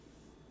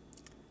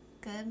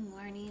Good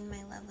morning,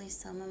 my lovely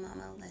Soma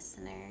Mama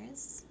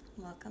listeners.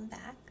 Welcome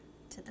back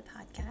to the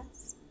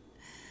podcast.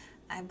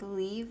 I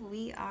believe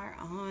we are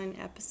on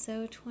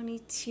episode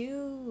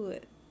 22,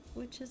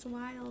 which is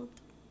wild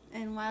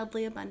and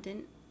wildly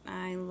abundant.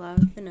 I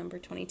love the number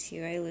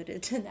 22. I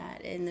alluded to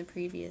that in the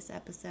previous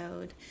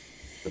episode.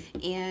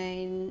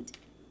 And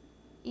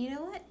you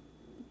know what?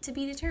 To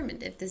be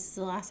determined if this is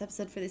the last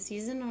episode for the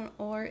season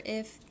or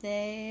if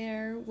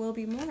there will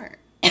be more.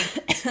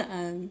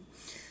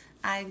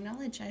 I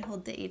acknowledge I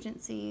hold the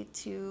agency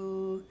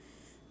to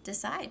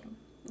decide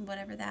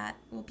whatever that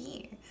will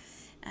be.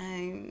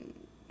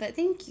 But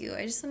thank you.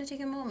 I just want to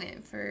take a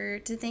moment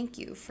to thank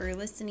you for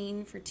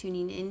listening, for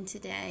tuning in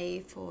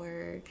today,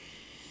 for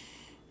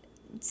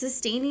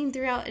sustaining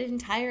throughout an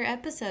entire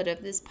episode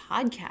of this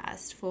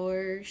podcast,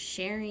 for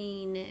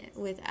sharing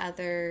with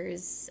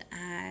others,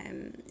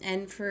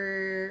 and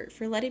for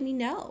letting me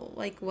know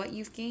like what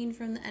you've gained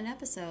from an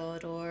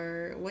episode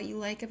or what you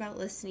like about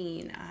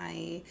listening.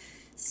 I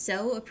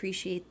so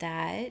appreciate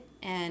that,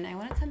 and I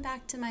want to come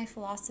back to my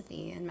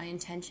philosophy and my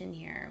intention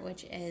here,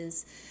 which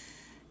is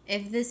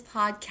if this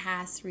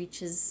podcast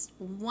reaches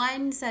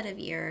one set of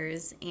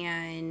ears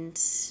and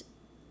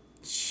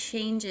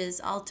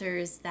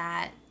alters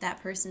that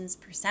person's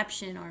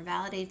perception or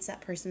validates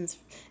that person's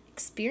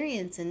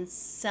experience in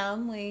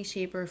some way,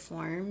 shape, or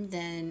form,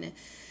 then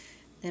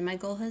my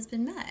goal has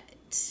been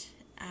met.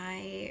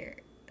 I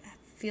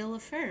feel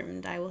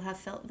affirmed. I will have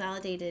felt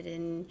validated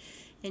in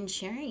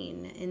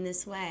sharing in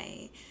this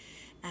way.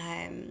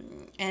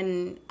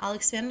 And I'll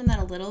expand on that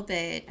a little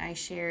bit. I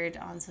shared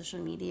on social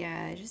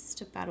media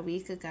just about a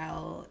week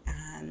ago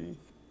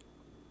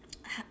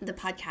the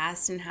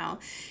podcast and how,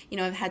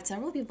 I've had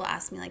several people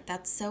ask me, like,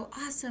 that's so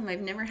awesome.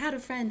 I've never had a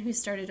friend who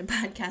started a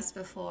podcast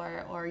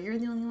before, or you're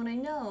the only one I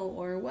know,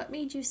 or what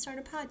made you start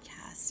a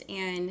podcast?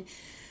 And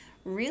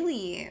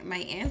really, my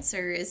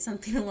answer is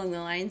something along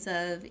the lines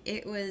of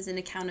it was an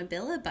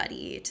accountability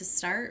buddy to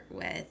start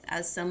with,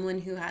 as someone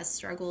who has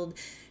struggled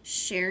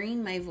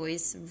sharing my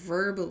voice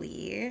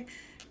verbally.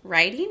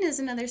 Writing is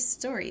another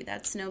story.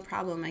 That's no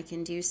problem. I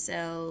can do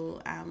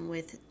so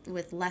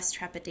with less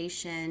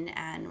trepidation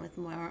and with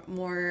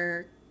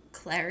more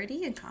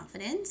clarity and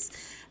confidence.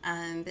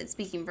 But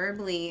speaking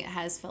verbally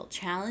has felt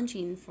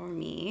challenging for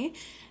me.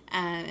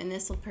 And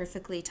this will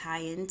perfectly tie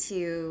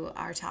into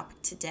our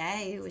topic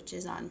today, which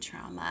is on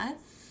trauma.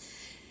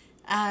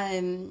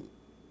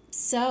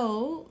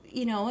 So,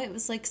 it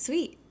was like,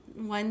 sweet.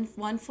 One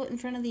foot in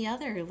front of the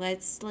other.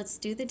 Let's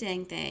do the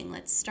dang thing.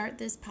 Let's start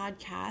this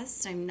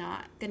podcast. I'm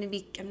not gonna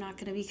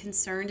be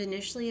concerned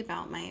initially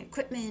about my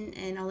equipment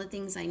and all the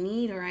things I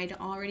need or I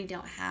already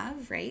don't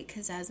have, right?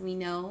 Because as we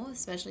know,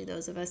 especially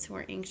those of us who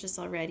are anxious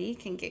already,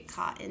 can get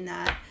caught in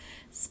that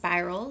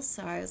spiral.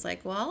 So I was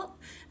like, well,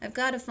 I've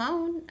got a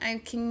phone. I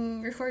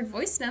can record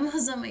voice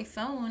memos on my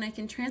phone. I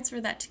can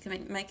transfer that to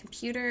my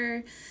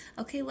computer.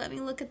 Okay, let me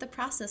look at the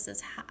process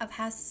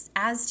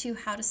as to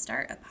how to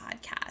start a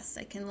podcast.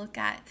 I can look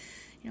at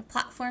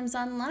platforms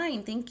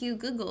online. Thank you,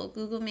 Google.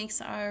 Google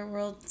makes our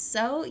world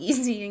so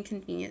easy and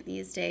convenient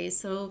these days.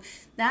 So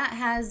that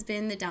has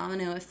been the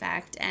domino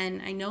effect.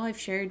 And I know I've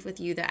shared with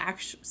you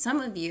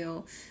some of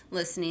you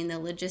listening, the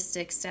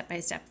logistics,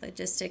 step-by-step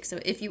logistics. So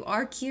if you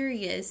are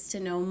curious to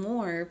know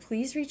more,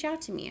 please reach out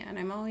to me. And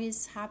I'm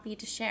always happy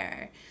to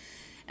share.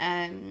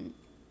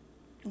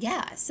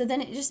 So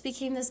then it just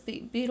became this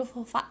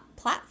beautiful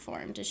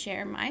platform to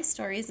share my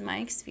stories, my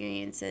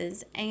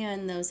experiences,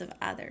 and those of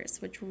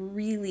others, which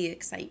really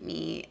excite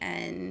me.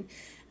 And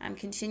I'm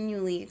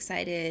continually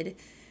excited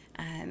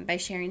by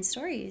sharing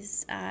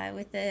stories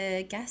with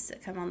the guests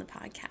that come on the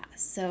podcast.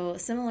 So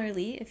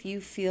similarly, if you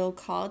feel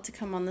called to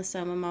come on the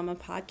Soma Mama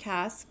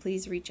podcast,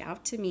 please reach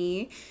out to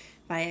me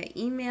via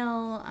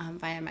email,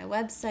 via my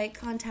website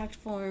contact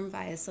form,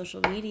 via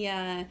social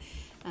media.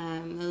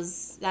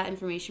 That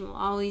information will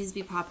always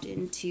be popped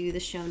into the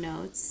show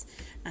notes,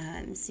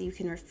 so you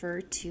can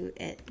refer to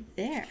it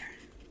there.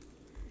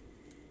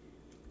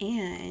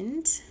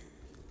 And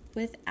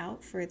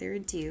without further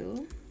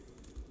ado,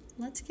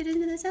 let's get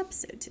into this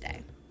episode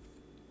today.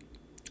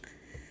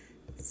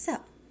 So,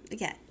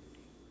 again,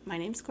 my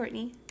name's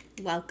Courtney.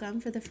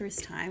 Welcome for the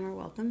first time, or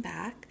welcome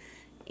back.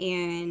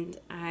 And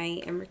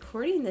I am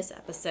recording this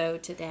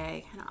episode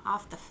today kind of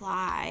off the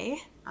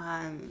fly.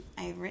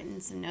 I've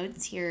written some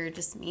notes here,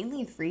 just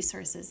mainly of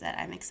resources that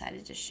I'm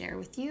excited to share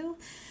with you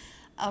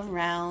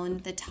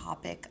around the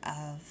topic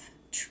of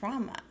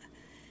trauma.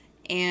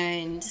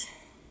 And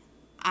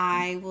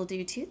I will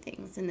do two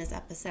things in this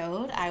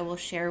episode. I will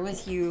share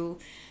with you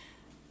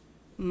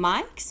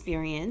my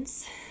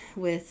experience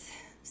with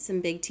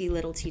some big T,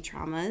 little t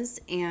traumas,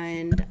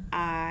 and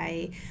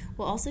I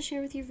will also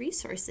share with you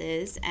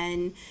resources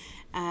and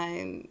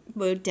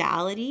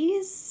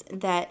modalities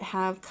that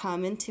have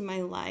come into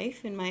my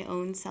life in my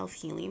own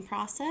self-healing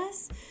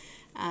process,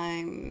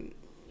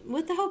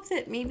 with the hope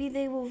that maybe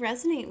they will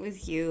resonate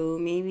with you,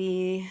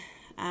 maybe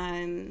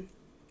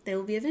they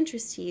will be of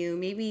interest to you,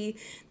 maybe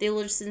they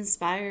will just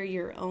inspire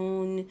your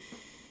own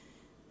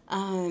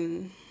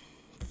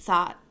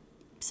thought,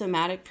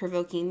 somatic,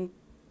 provoking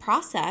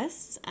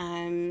process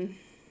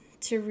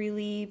to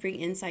really bring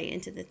insight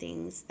into the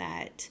things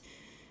that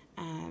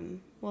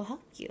will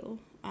help you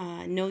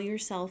know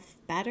yourself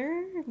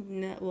better,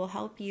 will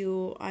help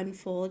you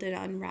unfold and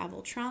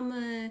unravel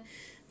trauma,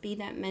 be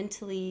that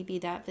mentally, be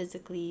that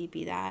physically,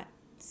 be that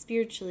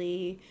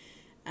spiritually.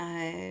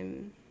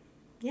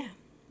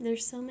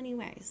 There's so many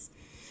ways.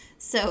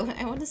 So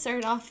I want to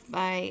start off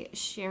by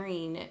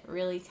sharing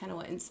really kind of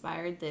what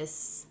inspired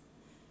this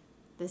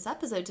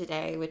episode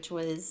today, which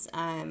was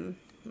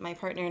my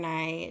partner and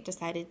I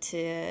decided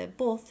to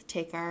both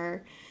take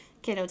our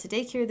kiddo to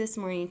daycare this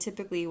morning.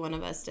 Typically, one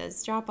of us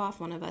does drop off,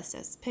 one of us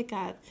does pick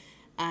up.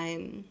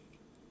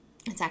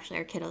 It's actually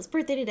our kiddo's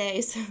birthday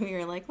today, so we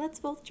were like, let's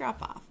both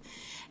drop off.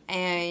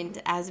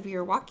 And as we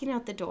were walking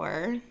out the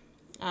door,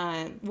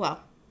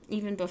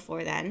 even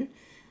before then,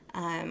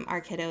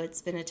 our kiddo,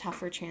 it's been a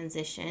tougher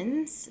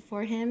transitions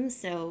for him,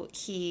 so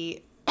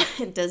he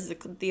does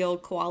the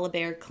old koala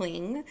bear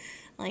cling,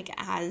 like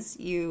as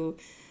you,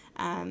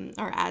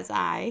 or as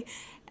I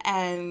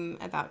am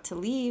about to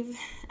leave,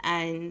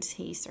 and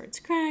he starts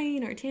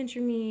crying or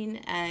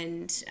tantruming,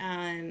 and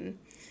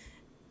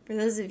for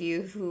those of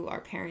you who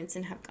are parents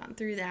and have gone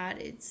through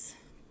that, it's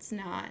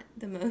not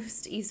the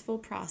most easeful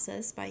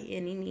process by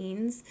any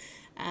means,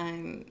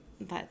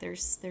 but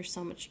there's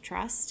so much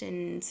trust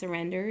and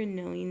surrender and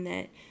knowing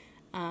that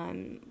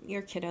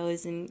your kiddo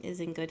is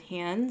in good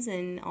hands,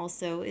 and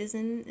also is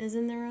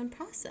in their own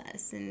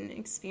process and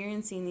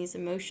experiencing these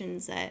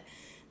emotions that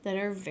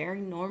are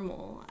very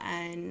normal,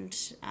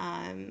 and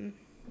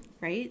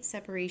right,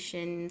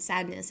 separation,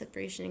 sadness,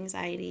 separation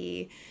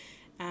anxiety,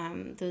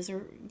 those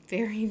are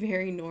very,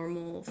 very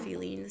normal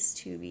feelings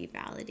to be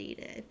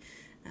validated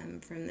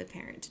from the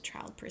parent to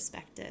child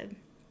perspective.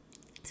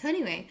 So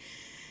anyway,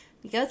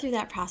 we go through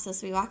that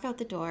process. We walk out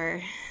the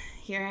door.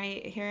 Here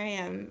I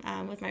am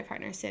with my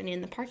partner standing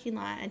in the parking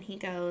lot, and he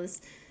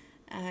goes,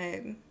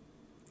 it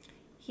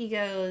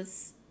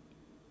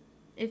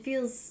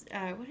feels,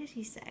 what did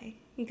he say?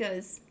 He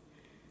goes,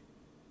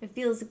 it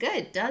feels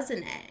good,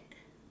 doesn't it?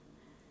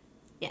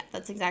 Yeah,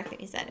 that's exactly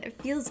what he said.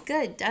 It feels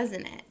good,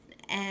 doesn't it?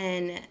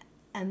 And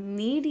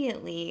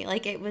immediately,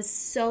 like, it was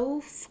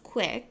so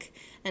quick,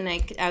 and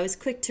I was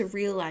quick to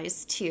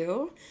realize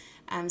too.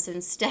 So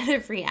instead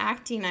of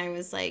reacting, I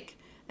was like,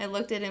 I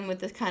looked at him with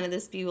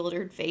this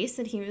bewildered face,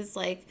 and he was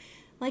like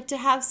to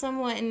have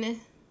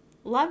someone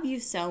love you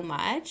so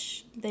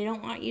much, they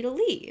don't want you to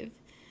leave.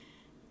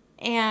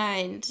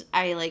 And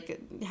I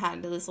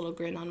had this little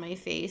grin on my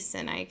face,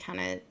 and I kind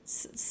of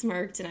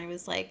smirked, and I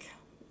was like,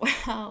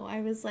 wow. I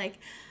was like,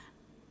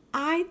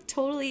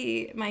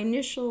 my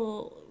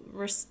initial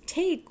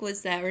take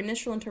was that, or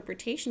initial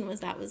interpretation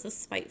was that was a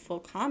spiteful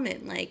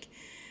comment, like,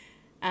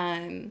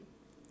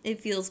 it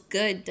feels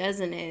good,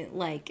 doesn't it?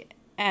 Like,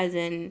 as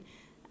in,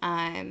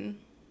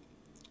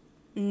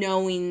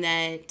 knowing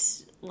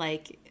that,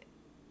 like,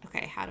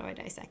 okay, how do I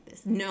dissect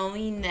this?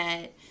 Knowing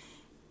that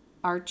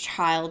our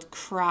child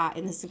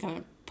and this is going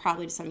to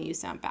probably to some of you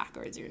sound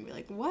backwards. You're going to be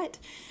like, what?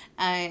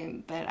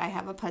 But I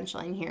have a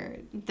punchline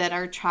here, that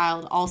our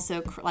child also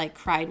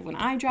cried when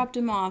I dropped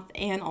him off,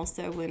 and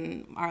also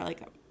when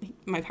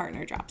my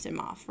partner dropped him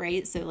off,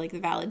 right? So the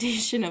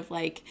validation of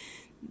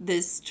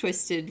this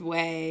twisted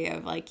way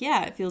of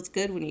yeah, it feels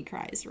good when he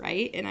cries,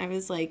 right? And I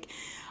was like,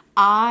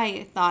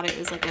 I thought it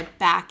was a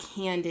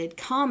backhanded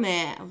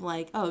comment of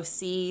oh,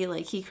 see,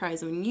 he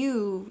cries when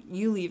you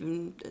leave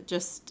him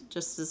just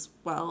as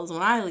well as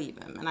when I leave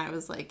him. And I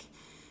was like,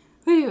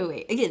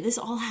 wait. Again, this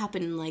all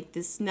happened in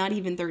this not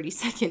even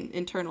 30-second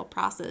internal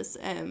process,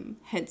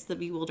 hence the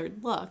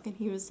bewildered look. And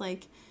he was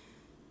like,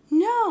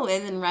 no.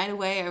 And then right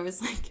away I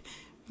was like,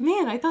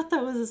 man, I thought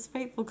that was a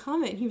spiteful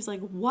comment. He was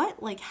like, what?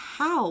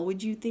 How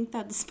would you think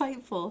that's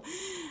spiteful?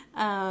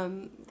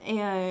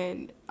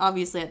 And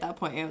obviously at that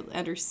point I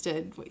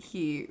understood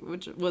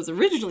which was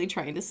originally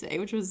trying to say,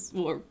 which was,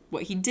 or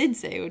what he did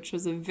say, which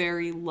was a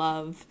very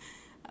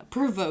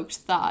love-provoked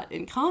thought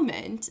and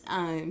comment.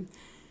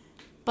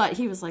 But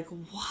he was like,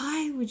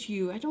 why would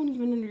you? I don't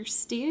even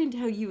understand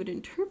how you would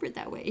interpret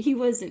that way. He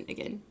wasn't,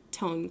 again,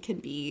 tone can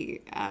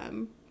be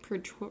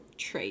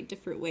portrayed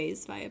different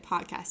ways via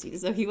podcasting.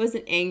 So he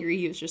wasn't angry.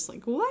 He was just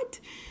like,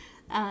 what?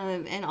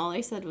 And all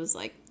I said was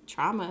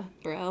trauma,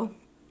 bro.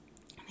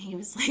 And he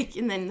was like,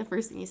 and then the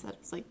first thing he said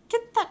was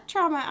get that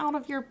trauma out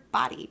of your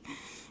body.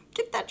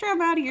 Get that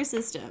trauma out of your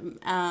system.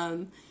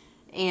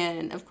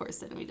 And of course,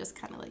 then we just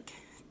kind of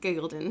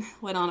giggled and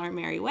went on our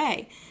merry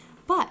way.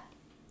 But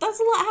that's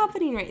a lot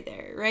happening right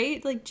there,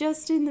 right?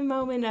 Just in the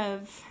moment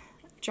of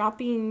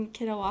dropping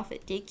kiddo off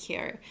at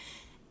daycare.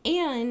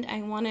 And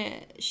I want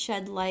to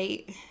shed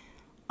light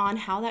on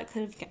how that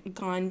could have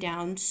gone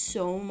down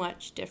so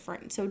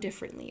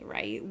differently,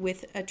 right?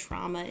 With a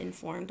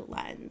trauma-informed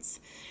lens,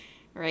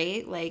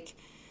 right?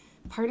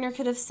 Partner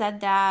could have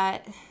said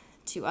that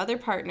to other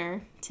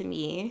partner, to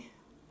me.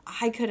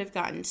 I could have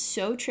gotten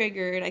so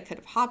triggered. I could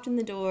have hopped in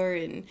the door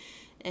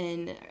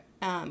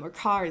or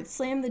car and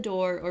slammed the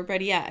door, or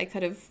better yet, I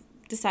could have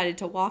decided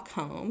to walk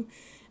home.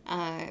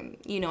 I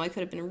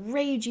could have been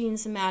raging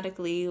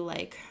somatically,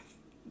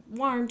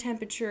 warm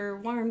temperature,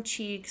 warm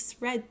cheeks,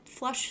 red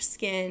flush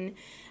skin,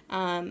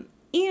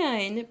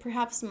 and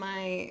perhaps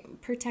my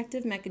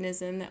protective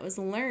mechanism that was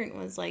learned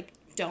was like,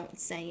 don't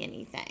say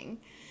anything.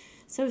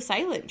 So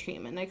silent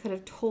treatment, I could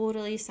have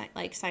totally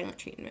silent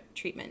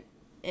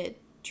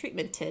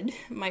treatmented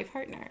my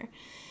partner.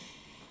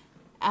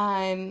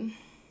 I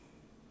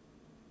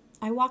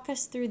walk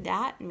us through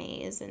that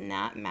maze and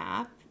that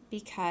map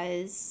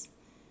because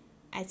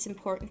it's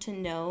important to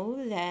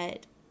know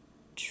that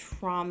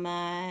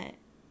trauma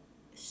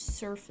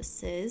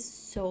surfaces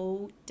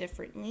so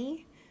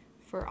differently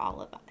for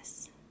all of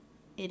us.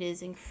 It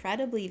is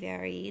incredibly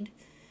varied,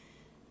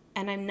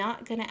 and I'm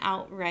not going to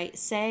outright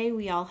say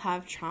we all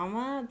have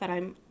trauma, but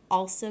I'm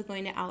also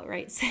going to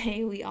outright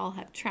say we all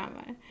have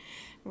trauma,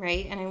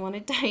 right? And I want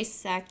to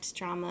dissect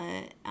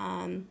trauma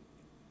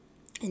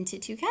into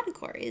two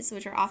categories,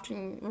 which are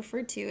often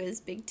referred to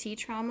as big T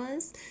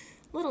traumas,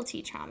 little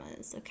t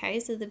traumas, okay?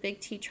 So the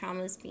big T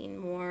traumas being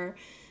more,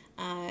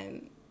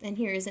 and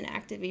here is an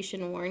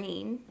activation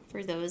warning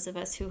for those of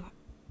us who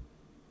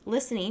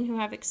listening who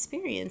have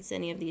experienced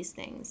any of these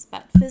things,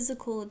 but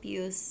physical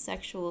abuse,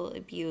 sexual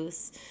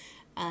abuse,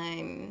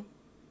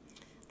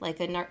 like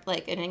an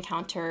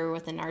encounter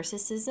with a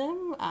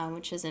narcissism,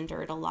 which has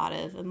endured a lot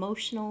of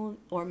emotional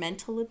or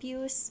mental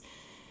abuse,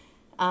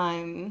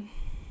 any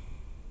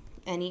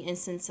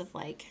instance of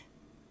like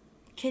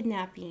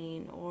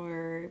kidnapping,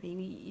 or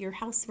maybe your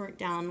house burnt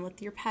down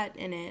with your pet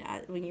in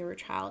it when you were a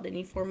child,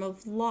 any form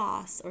of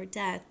loss or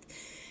death,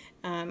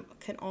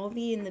 can all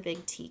be in the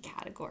big T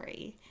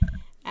category.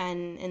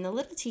 And in the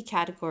little t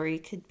category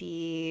could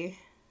be,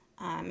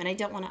 and I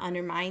don't want to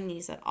undermine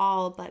these at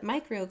all, but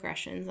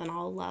microaggressions on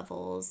all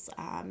levels,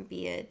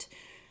 be it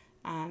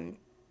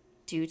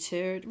due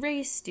to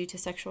race, due to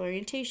sexual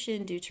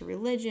orientation, due to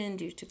religion,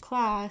 due to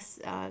class,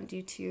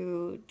 due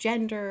to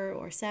gender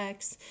or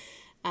sex.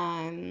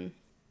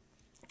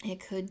 It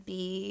could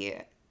be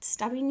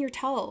stubbing your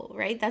toe,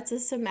 right? That's a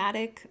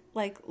somatic,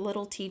 like,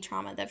 little T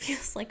trauma that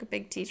feels like a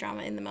big T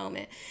trauma in the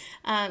moment,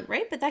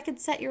 right? But that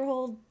could set your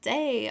whole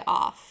day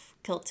off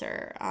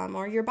kilter,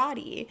 or your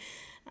body.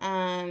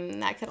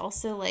 That could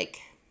also,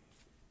 like,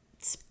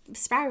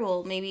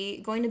 spiral,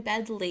 maybe going to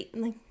bed late.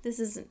 Like, this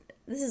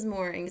is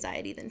more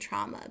anxiety than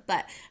trauma,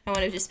 but I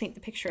want to just paint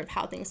the picture of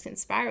how things can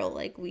spiral.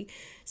 Like,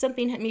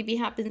 something maybe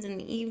happens in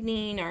the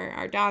evening, or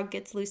our dog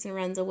gets loose and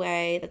runs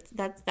away.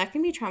 That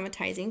can be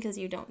traumatizing because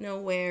you don't know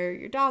where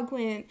your dog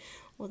went.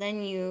 Well,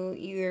 then your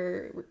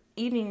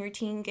evening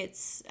routine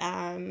gets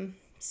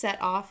set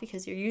off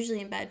because you're usually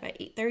in bed by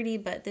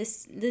 8:30, but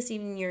this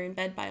evening you're in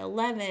bed by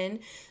 11.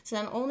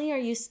 So not only are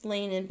you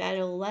laying in bed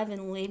at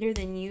 11 later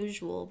than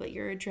usual, but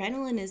your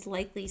adrenaline is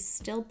likely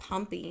still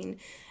pumping.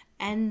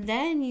 And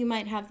then you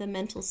might have the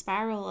mental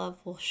spiral of,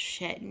 well,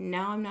 shit,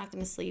 now I'm not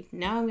going to sleep.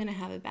 Now I'm going to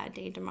have a bad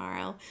day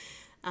tomorrow.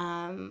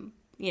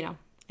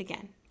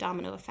 Again,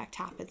 domino effect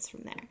happens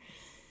from there.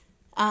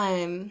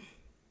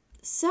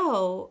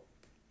 So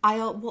I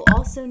will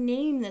also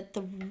name that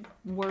the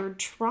word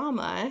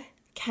trauma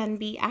can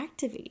be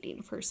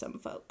activating for some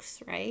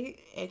folks, right?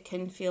 It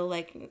can feel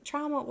like,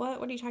 trauma,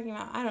 what are you talking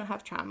about? I don't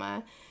have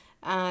trauma.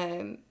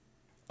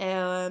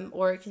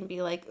 Or it can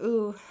be like,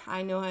 ooh,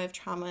 I know I have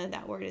trauma.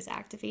 That word is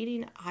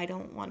activating. I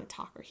don't want to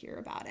talk or hear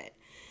about it.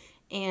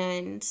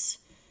 And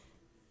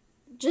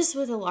just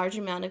with a large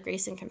amount of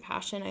grace and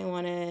compassion, I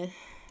want to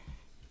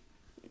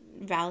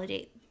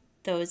validate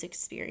those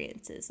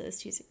experiences, those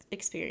two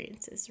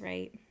experiences,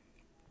 right?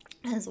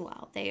 As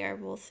well. They are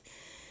both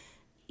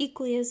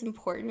equally as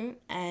important,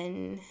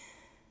 and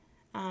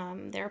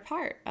they're a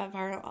part of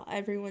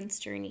everyone's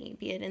journey,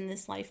 be it in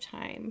this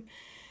lifetime,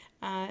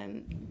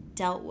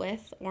 dealt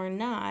with or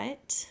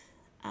not,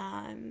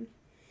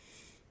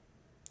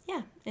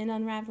 in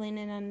unraveling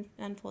and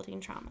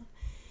unfolding trauma.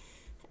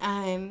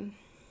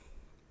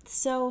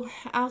 So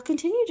I'll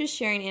continue just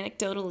sharing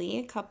anecdotally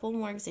a couple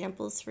more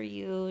examples for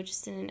you,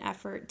 just in an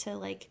effort to,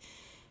 like,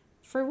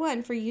 for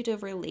one, for you to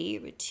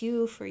relate, but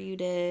two, for you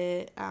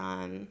to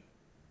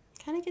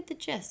kind of get the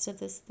gist of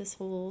this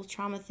whole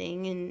trauma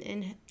thing,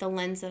 and the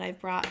lens that I've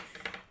brought,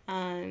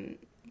 and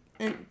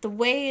the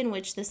way in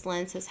which this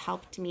lens has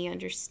helped me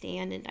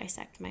understand and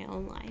dissect my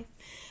own life.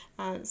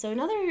 So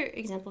another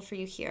example for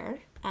you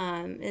here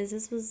is,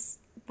 this was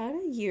about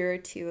a year or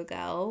two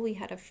ago. We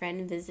had a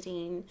friend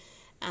visiting.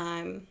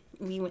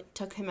 We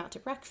took him out to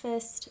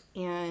breakfast,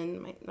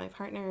 and my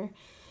partner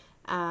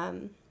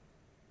and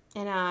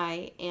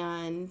I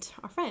and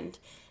our friend.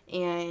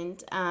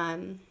 And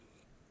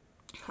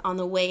on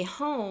the way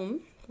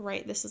home,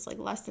 right, this is like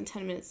less than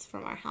 10 minutes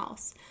from our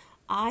house,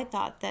 I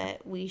thought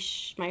that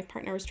my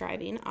partner was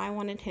driving. I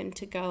wanted him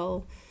to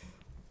go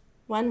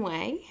one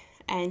way,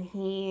 and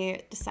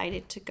he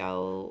decided to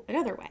go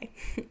another way.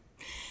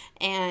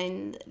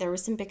 And there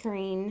was some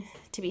bickering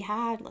to be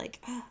had, like,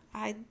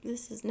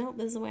 this is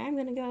the way I'm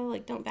going to go,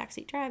 like, don't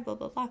backseat drive, blah,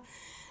 blah, blah.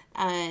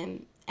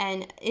 And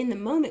in the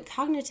moment,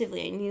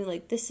 cognitively, I knew,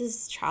 like, this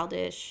is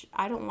childish.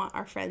 I don't want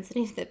our friend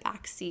sitting in the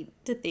backseat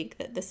to think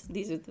that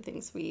these are the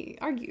things we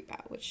argue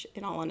about, which,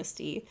 in all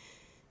honesty,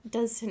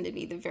 does tend to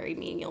be the very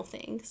menial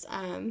things.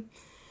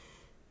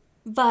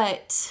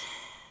 But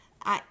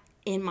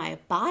in my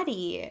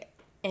body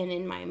and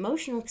in my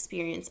emotional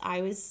experience,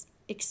 I was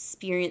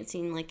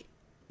experiencing like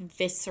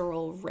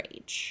visceral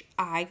rage.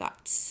 I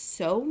got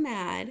so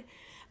mad.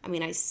 I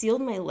mean, I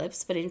sealed my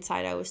lips, but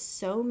inside I was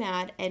so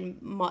mad. And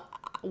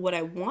what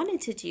I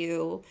wanted to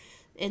do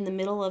in the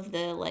middle of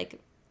the like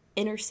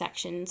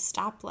intersection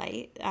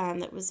stoplight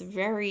that was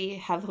very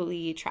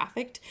heavily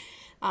trafficked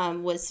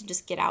was to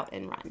just get out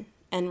and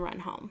run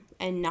home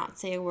and not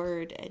say a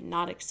word and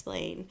not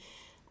explain.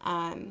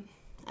 And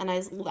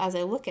as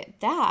I look at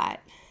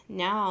that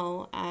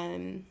now,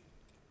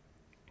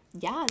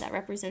 that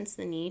represents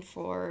the need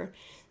for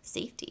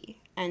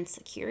safety and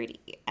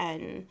security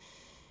and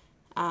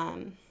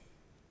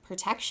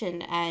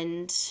protection.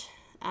 And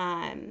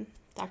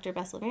Dr.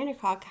 Bessel van der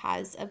Kolk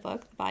has a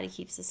book, The Body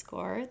Keeps the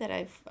Score, that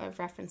I've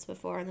referenced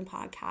before on the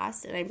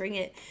podcast, and I bring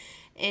it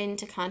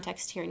into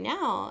context here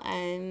now,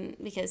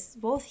 because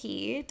both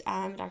he,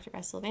 Dr.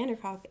 Bessel van der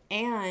Kolk,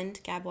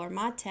 and Gabor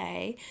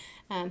Mate,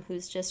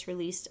 who's just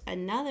released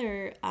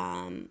another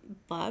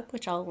book,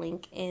 which I'll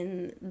link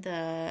in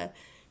the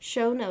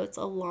show notes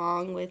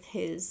along with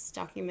his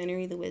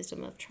documentary, The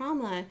Wisdom of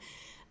Trauma,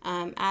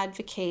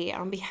 advocate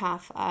on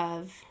behalf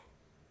of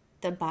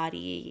the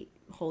body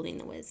holding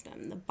the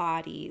wisdom, the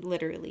body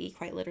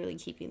quite literally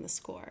keeping the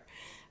score,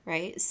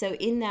 right? So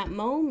in that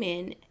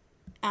moment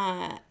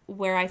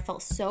where I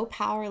felt so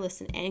powerless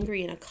and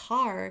angry in a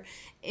car,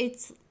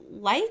 it's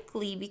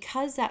likely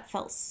because that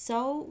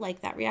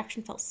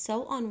reaction felt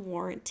so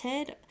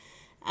unwarranted,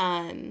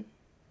 and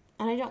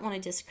I don't want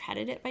to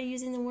discredit it by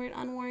using the word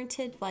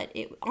unwarranted, but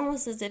it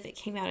almost as if it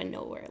came out of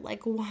nowhere.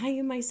 Like, why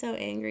am I so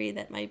angry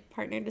that my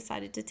partner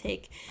decided to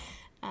take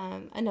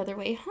another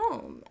way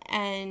home?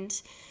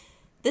 And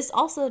this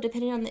also,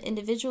 depending on the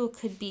individual,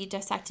 could be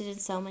dissected in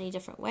so many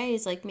different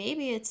ways. Like,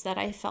 maybe it's that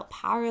I felt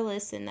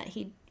powerless and that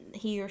he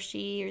or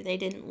she or they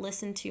didn't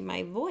listen to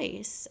my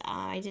voice.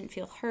 I didn't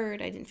feel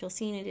heard. I didn't feel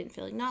seen. I didn't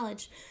feel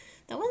acknowledged.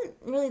 That wasn't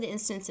really the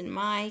instance in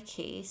my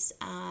case.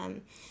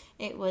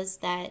 It was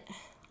that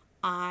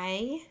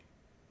I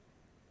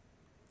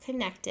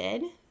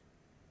connected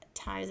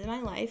times in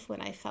my life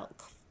when I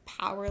felt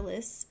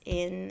powerless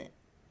in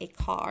a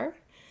car,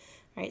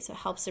 right? So it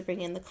helps to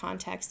bring in the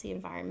context, the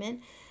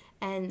environment.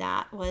 And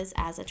that was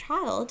as a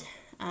child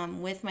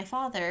with my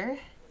father.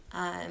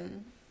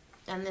 And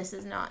this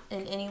is not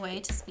in any way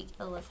to speak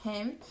ill of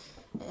him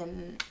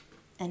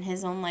and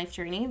his own life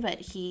journey, but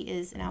he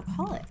is an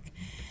alcoholic.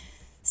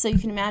 So you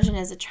can imagine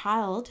as a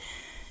child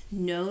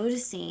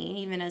noticing,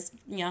 even as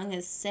young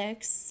as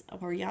 6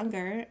 or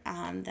younger,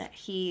 that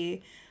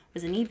he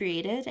was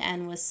inebriated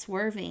and was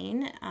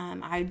swerving.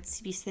 I'd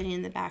be sitting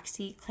in the back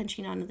seat,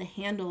 clenching onto the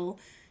handle,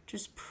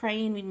 just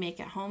praying we'd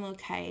make it home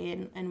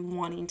okay and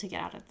wanting to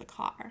get out of the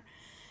car.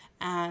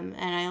 And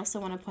I also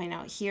want to point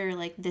out here,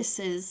 like, this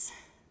is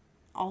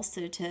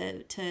also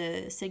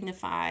to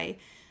signify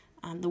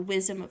the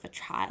wisdom of a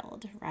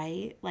child,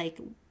 right? Like,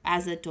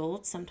 as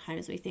adults,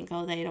 sometimes we think,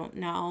 oh, they don't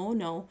know.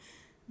 No,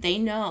 they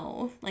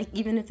know. Like,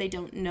 even if they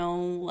don't know,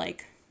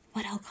 like,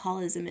 what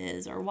alcoholism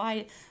is or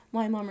why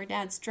mom or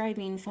dad's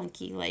driving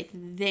funky, like,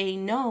 they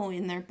know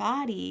in their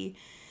body,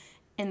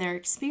 in their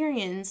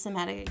experience,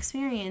 somatic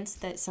experience,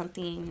 that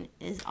something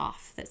is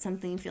off, that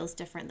something feels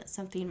different, that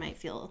something might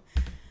feel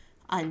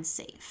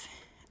unsafe.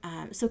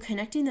 So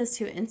connecting those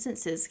two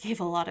instances gave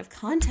a lot of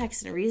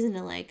context and a reason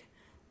to, like,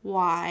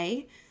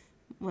 why,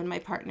 when my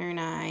partner and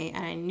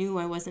I knew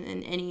I wasn't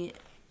in any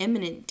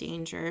imminent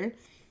danger,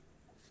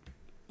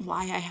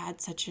 why I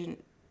had such a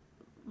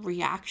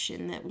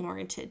reaction that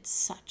warranted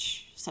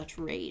such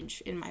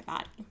rage in my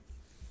body.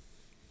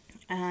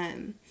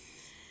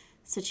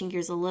 Switching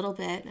gears a little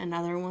bit,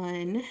 another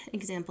one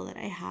example that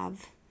I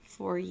have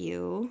for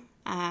you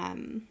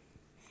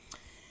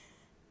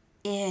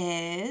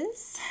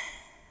is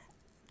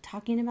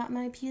talking about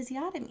my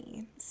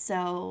episiotomy.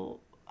 So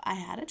I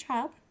had a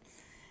child,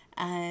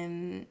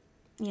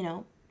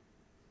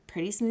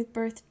 pretty smooth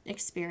birth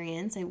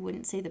experience. I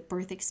wouldn't say the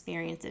birth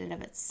experience in and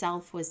of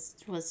itself was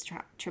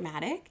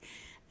traumatic,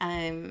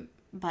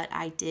 but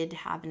I did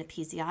have an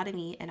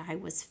episiotomy, and I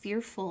was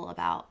fearful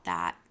about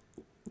that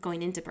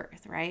going into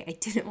birth, right? I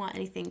didn't want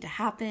anything to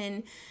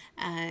happen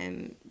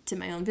to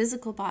my own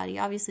physical body,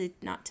 obviously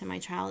not to my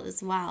child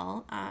as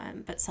well,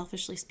 but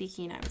selfishly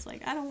speaking, I was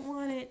like, I don't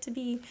want it to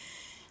be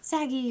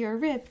saggy or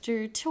ripped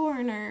or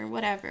torn or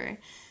whatever,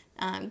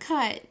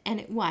 cut, and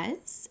it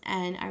was,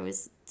 and I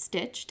was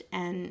stitched,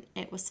 and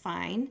it was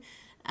fine.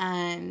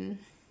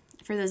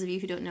 For those of you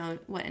who don't know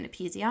what an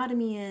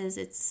episiotomy is,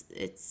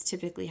 it's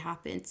typically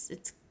happens,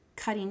 it's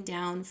cutting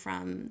down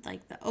from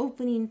like the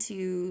opening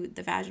to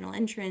the vaginal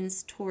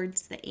entrance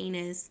towards the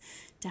anus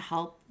to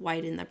help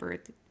widen the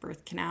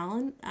birth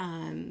canal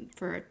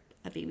for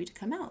a baby to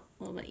come out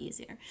a little bit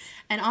easier.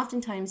 And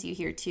oftentimes you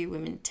hear too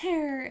women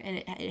tear, and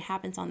it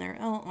happens on their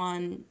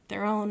own,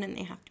 and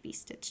they have to be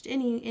stitched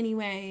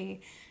anyway.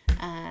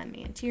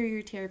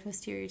 Anterior tear,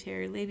 posterior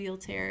tear, labial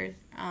tear,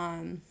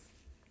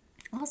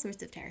 all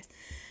sorts of tears.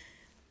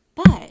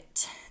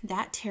 But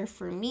that tear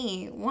for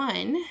me,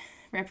 one,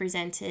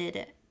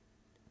 represented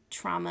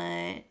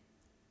trauma,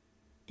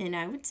 and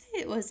I would say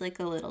it was like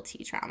a little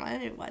t trauma.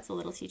 It was a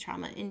little t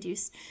trauma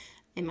induced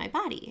in my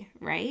body,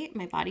 right?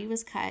 My body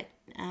was cut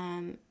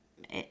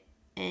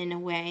in a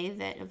way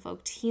that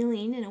evoked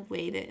healing, in a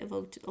way that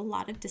evoked a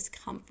lot of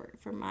discomfort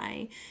from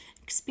my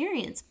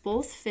experience,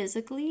 both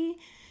physically,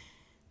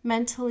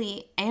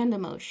 mentally, and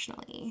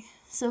emotionally.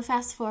 So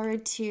fast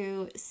forward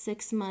to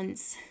 6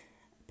 months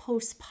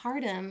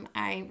postpartum,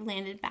 I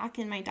landed back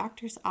in my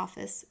doctor's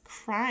office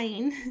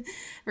crying,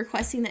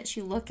 requesting that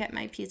she look at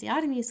my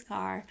episiotomy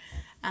scar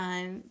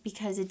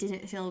because it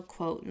didn't feel,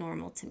 quote,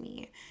 normal to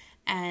me.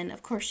 And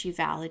of course she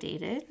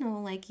validated,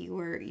 no, like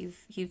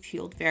you've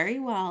healed very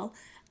well.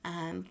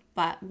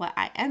 But what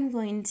I am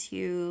going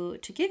to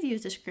give you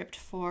is a script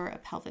for a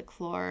pelvic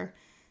floor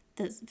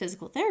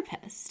physical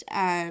therapist,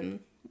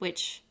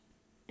 which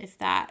if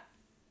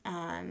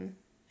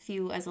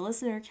you as a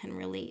listener can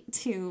relate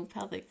to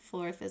pelvic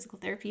floor physical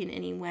therapy in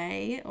any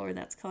way, or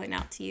that's calling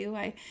out to you,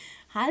 I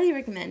highly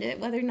recommend it.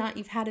 Whether or not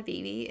you've had a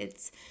baby,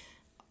 it's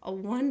a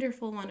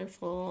wonderful,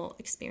 wonderful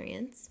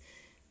experience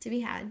to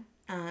be had.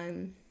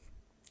 And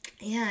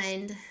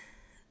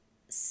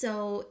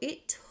so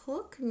it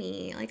took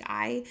me, like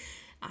I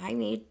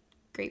made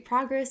great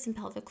progress in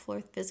pelvic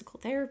floor physical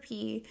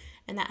therapy,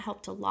 and that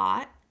helped a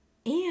lot.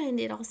 And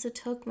it also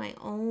took my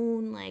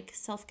own like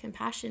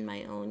self-compassion,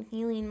 my own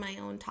healing, my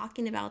own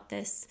talking about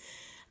this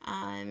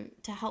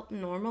to help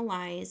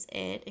normalize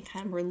it and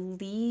kind of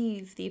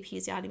relieve the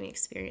episiotomy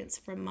experience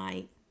from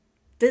my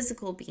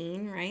physical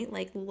being, right?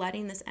 Like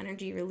letting this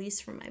energy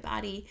release from my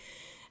body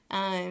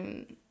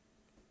to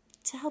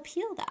help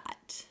heal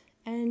that.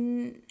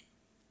 And,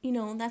 you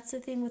know, that's the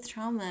thing with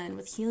trauma and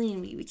with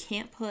healing. We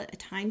can't put a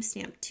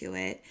timestamp to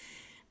it.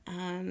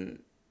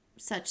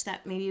 Such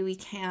that maybe we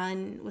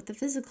can with the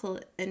physical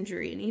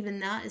injury, and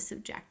even that is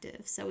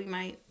subjective. So we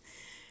might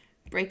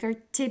break our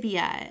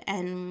tibia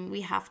and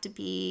we have to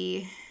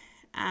be,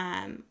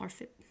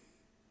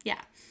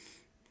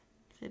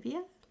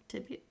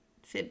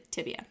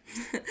 tibia.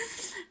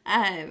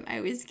 I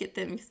always get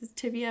them because it's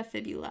tibia,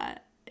 fibula.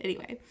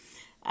 Anyway,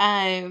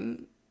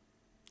 and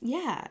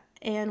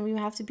we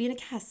have to be in a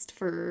cast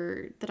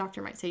for, the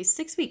doctor might say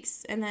 6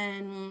 weeks, and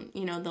then,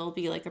 you know, there'll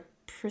be like a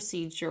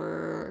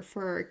procedure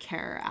for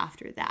care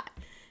after that.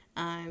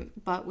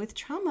 But with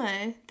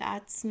trauma,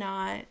 that's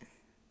not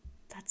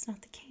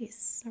the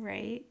case,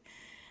 right?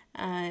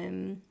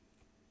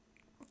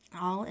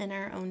 All in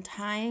our own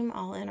time,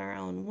 all in our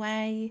own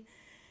way.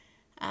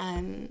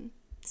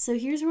 So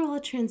here's where I'll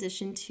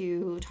transition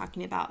to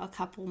talking about a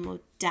couple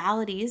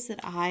modalities that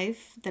I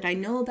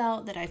know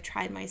about, that I've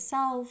tried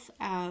myself,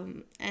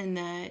 and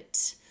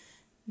that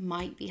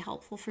might be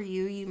helpful for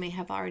you. You may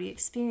have already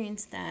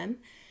experienced them.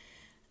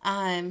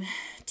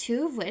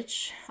 Two of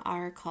which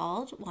are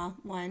called,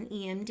 one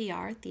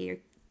EMDR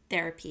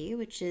therapy,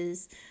 which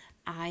is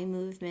eye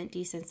movement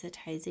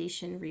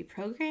desensitization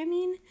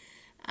reprogramming.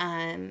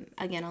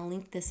 Again, I'll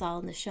link this all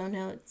in the show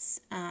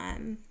notes.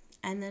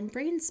 And then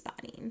brain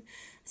spotting.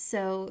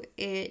 So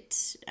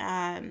it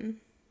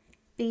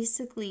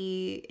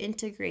basically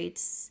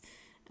integrates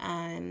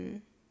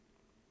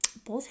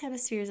both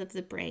hemispheres of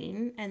the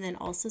brain, and then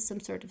also some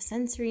sort of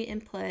sensory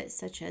input,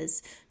 such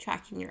as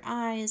tracking your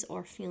eyes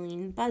or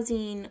feeling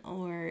buzzing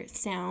or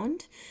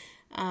sound,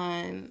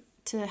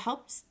 to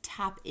help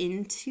tap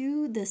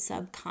into the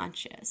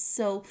subconscious.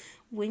 So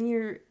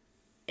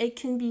it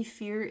can be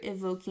fear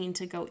evoking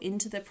to go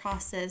into the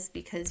process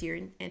because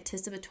you're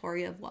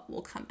anticipatory of what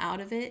will come out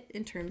of it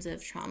in terms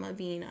of trauma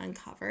being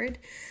uncovered.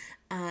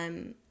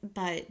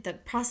 But the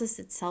process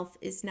itself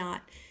is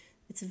not,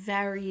 it's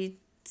very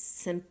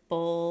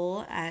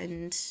simple,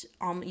 and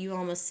you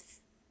almost,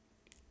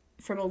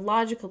 from a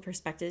logical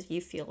perspective, you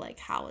feel like,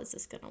 how is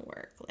this going to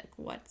work? Like,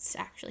 what's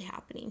actually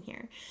happening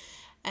here?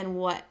 And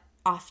what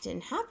often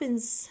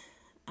happens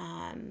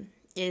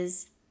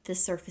is the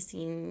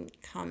surfacing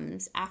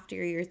comes after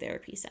your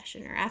therapy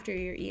session or after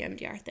your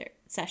EMDR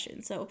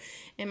session. So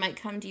it might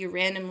come to you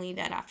randomly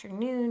that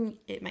afternoon.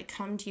 It might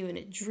come to you in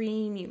a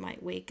dream. You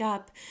might wake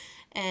up.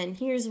 And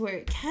here's where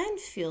it can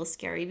feel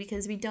scary,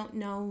 because we don't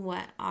know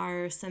what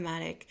our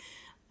somatic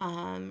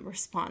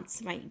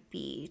response might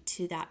be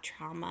to that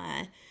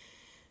trauma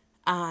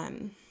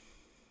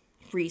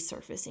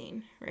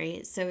resurfacing,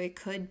 right? So it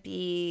could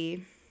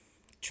be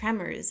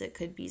tremors, it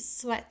could be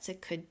sweats,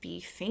 it could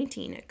be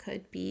fainting, it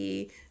could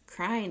be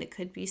crying, it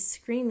could be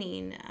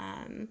screaming.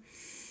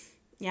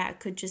 It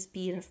could just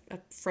be in a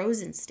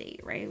frozen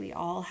state, right? We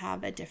all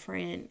have a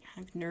different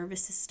kind of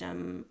nervous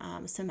system,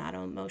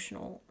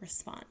 somato-emotional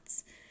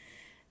response.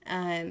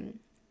 The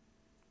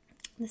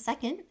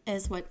second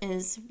is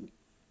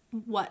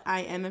what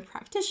I am a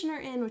practitioner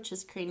in, which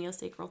is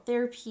craniosacral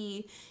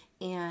therapy.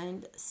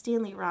 And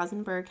Stanley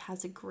Rosenberg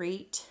has a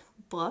great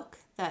book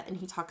and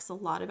he talks a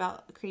lot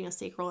about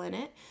craniosacral in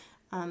it,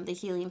 the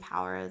healing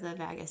power of the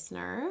vagus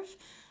nerve.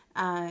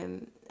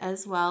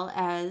 As well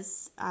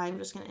as, I'm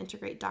just going to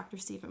integrate Dr.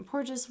 Stephen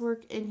Porges'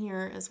 work in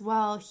here as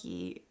well.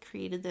 He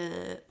created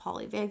the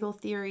polyvagal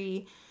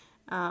theory,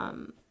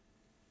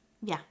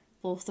 yeah,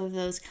 both of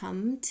those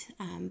come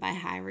by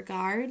high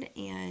regard,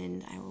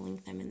 and I will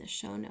link them in the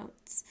show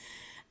notes.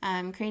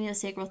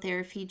 Craniosacral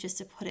therapy, just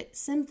to put it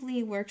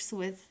simply, works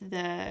with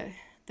the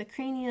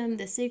cranium,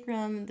 the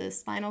sacrum, the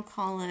spinal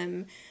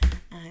column,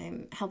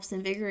 helps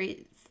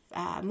invigorate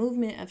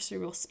movement of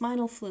cerebral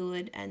spinal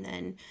fluid, and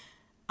then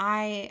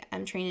I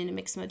am trained in a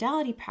mixed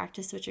modality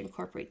practice, which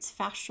incorporates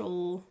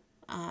fascial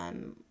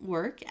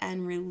work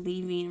and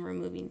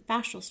removing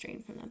fascial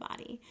strain from the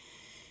body.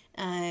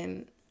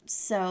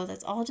 So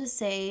that's all to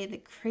say the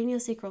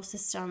craniosacral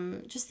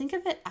system, just think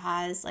of it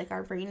as like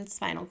our brain and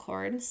spinal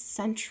cord,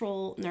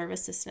 central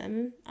nervous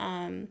system,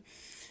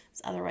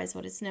 is otherwise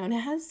what it's known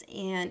as,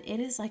 and it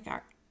is like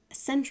our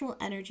central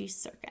energy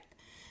circuit.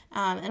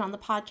 And on the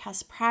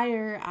podcast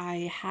prior,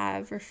 I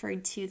have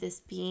referred to this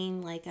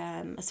being like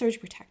a surge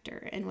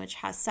protector, in which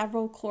has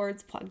several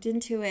cords plugged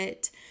into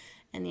it.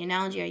 And the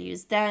analogy I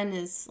used then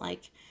is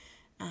like,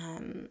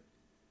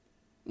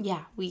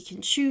 we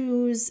can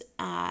choose,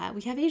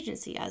 we have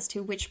agency as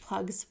to which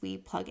plugs we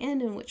plug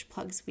in and which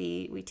plugs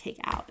we take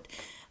out.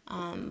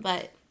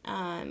 But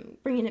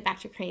bringing it back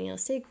to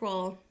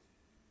craniosacral,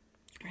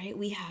 right,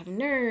 we have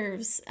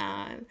nerves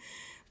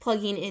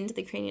plugging into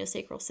the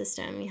craniosacral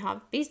system. We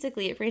have,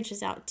 basically, it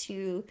branches out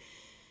to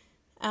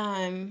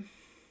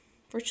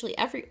virtually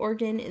every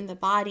organ in the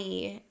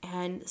body.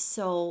 And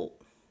so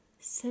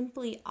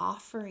simply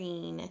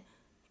offering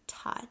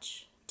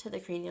touch to the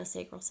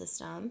craniosacral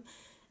system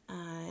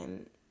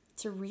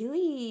to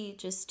really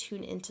just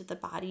tune into the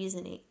body's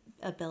innate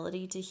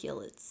ability to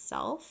heal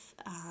itself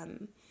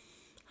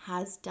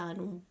has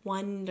done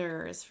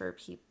wonders for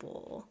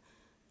people.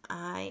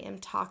 I am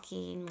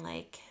talking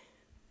like,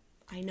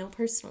 I know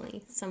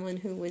personally someone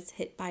who was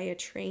hit by a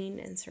train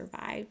and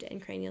survived,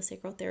 and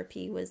craniosacral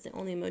therapy was the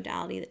only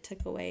modality that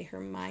took away her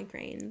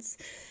migraines.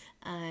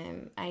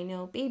 I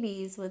know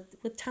babies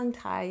with tongue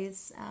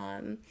ties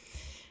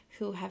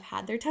who have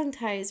had their tongue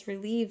ties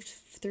relieved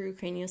through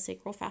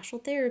craniosacral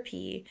fascial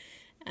therapy.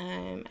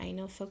 I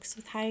know folks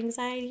with high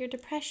anxiety or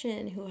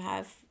depression who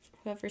have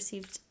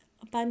received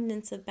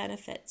abundance of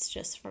benefits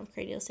just from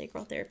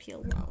craniosacral therapy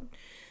alone.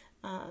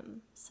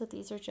 So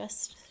these are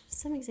just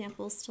some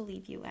examples to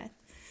leave you with.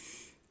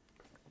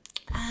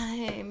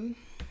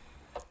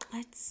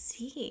 Let's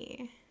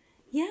see.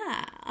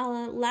 Yeah,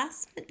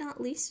 last but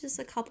not least, just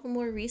a couple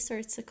more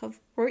resources.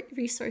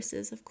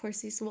 Of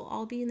course, these will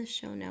all be in the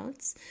show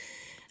notes.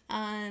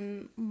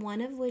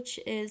 One of which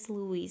is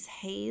Louise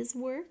Hay's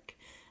work,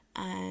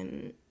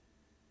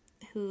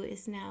 who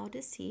is now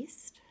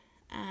deceased.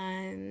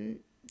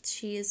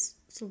 She is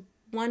a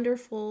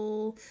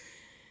wonderful,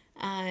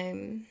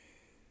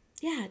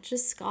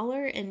 just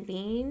scholar and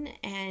being,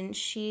 and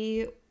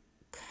she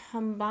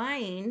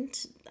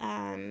combined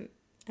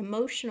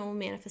emotional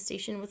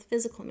manifestation with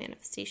physical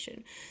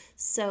manifestation.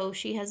 So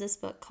she has this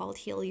book called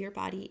Heal Your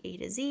Body A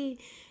to Z,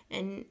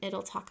 and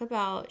it'll talk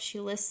about, she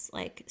lists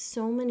like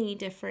so many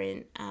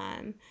different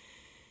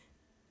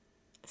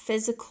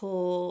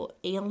physical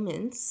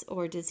ailments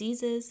or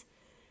diseases,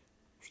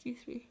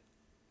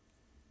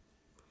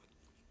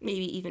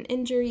 maybe even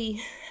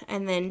injury,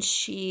 and then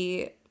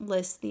she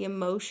lists the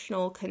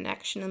emotional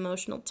connection,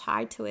 emotional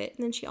tie to it,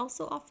 and then she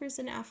also offers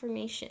an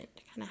affirmation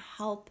to kind of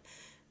help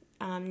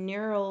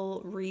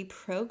neural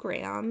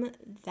reprogram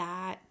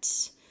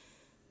that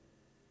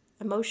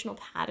emotional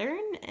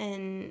pattern,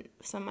 and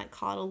some might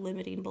call it a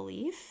limiting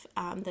belief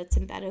that's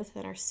embedded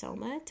within our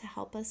soma, to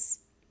help us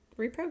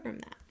reprogram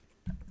that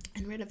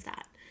and rid of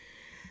that.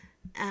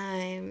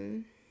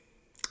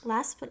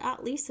 Last but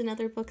not least,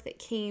 another book that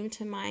came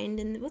to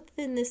mind and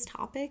within this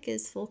topic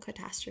is Full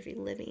Catastrophe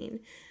Living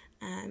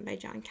by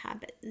Jon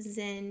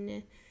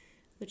Kabat-Zinn,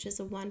 which is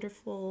a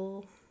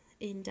wonderful,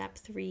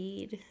 in-depth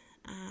read.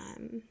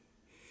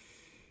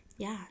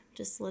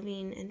 Just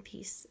living in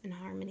peace and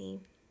harmony,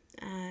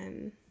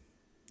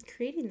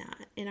 creating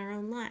that in our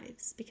own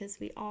lives, because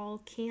we all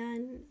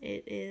can.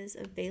 It is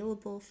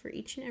available for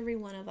each and every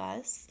one of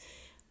us.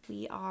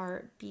 We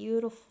are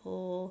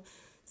beautiful,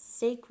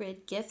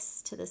 sacred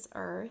gifts to this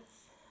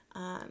earth.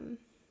 I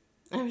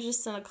was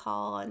just on a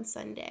call on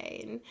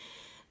Sunday,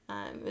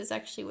 and it was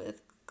actually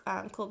with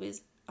Colby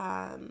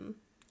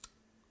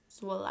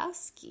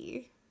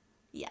Zwolowski.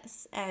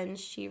 Yes, and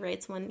she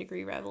writes 1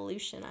 Degree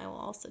Revolution. I will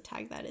also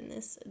tag that in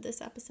this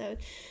episode.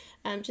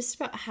 Just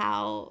about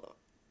how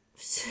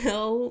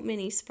so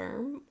many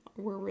sperm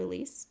were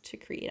released to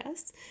create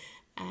us,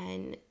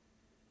 and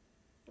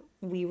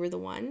we were the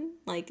one,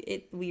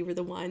 we were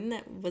the one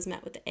that was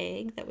met with the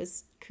egg that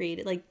was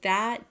created. Like,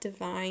 that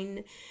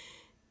divine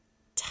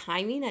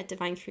timing, that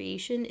divine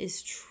creation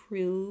is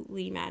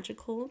truly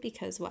magical,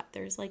 because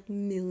there's like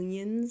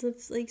millions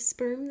of like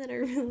sperm that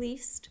are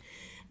released.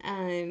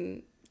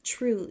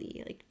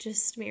 Truly, like,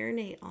 just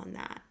marinate on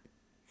that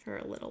for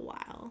a little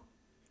while.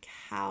 Like,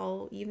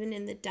 how even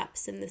in the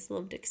depths in this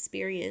lived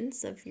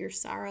experience of your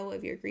sorrow,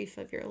 of your grief,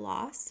 of your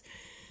loss,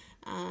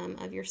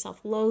 of your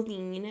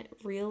self-loathing,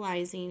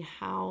 realizing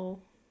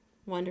how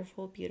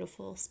wonderful,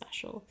 beautiful,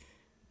 special,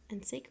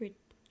 and sacred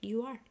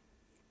you are.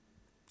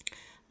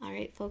 All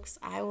right, folks,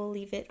 I will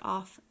leave it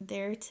off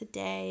there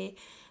today.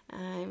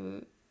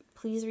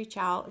 Please reach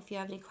out if you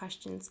have any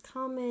questions,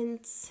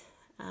 comments,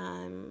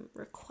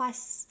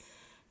 requests.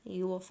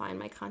 You will find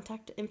my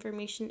contact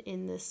information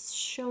in the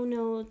show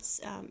notes,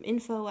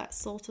 info at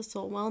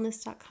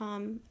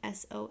soul2soulwellness.com,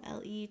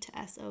 SOLE to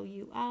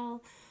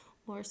SOUL,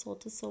 or Soul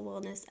to Soul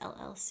Wellness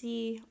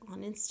LLC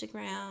on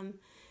Instagram.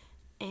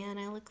 And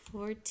I look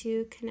forward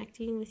to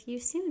connecting with you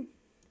soon.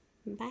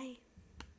 Bye.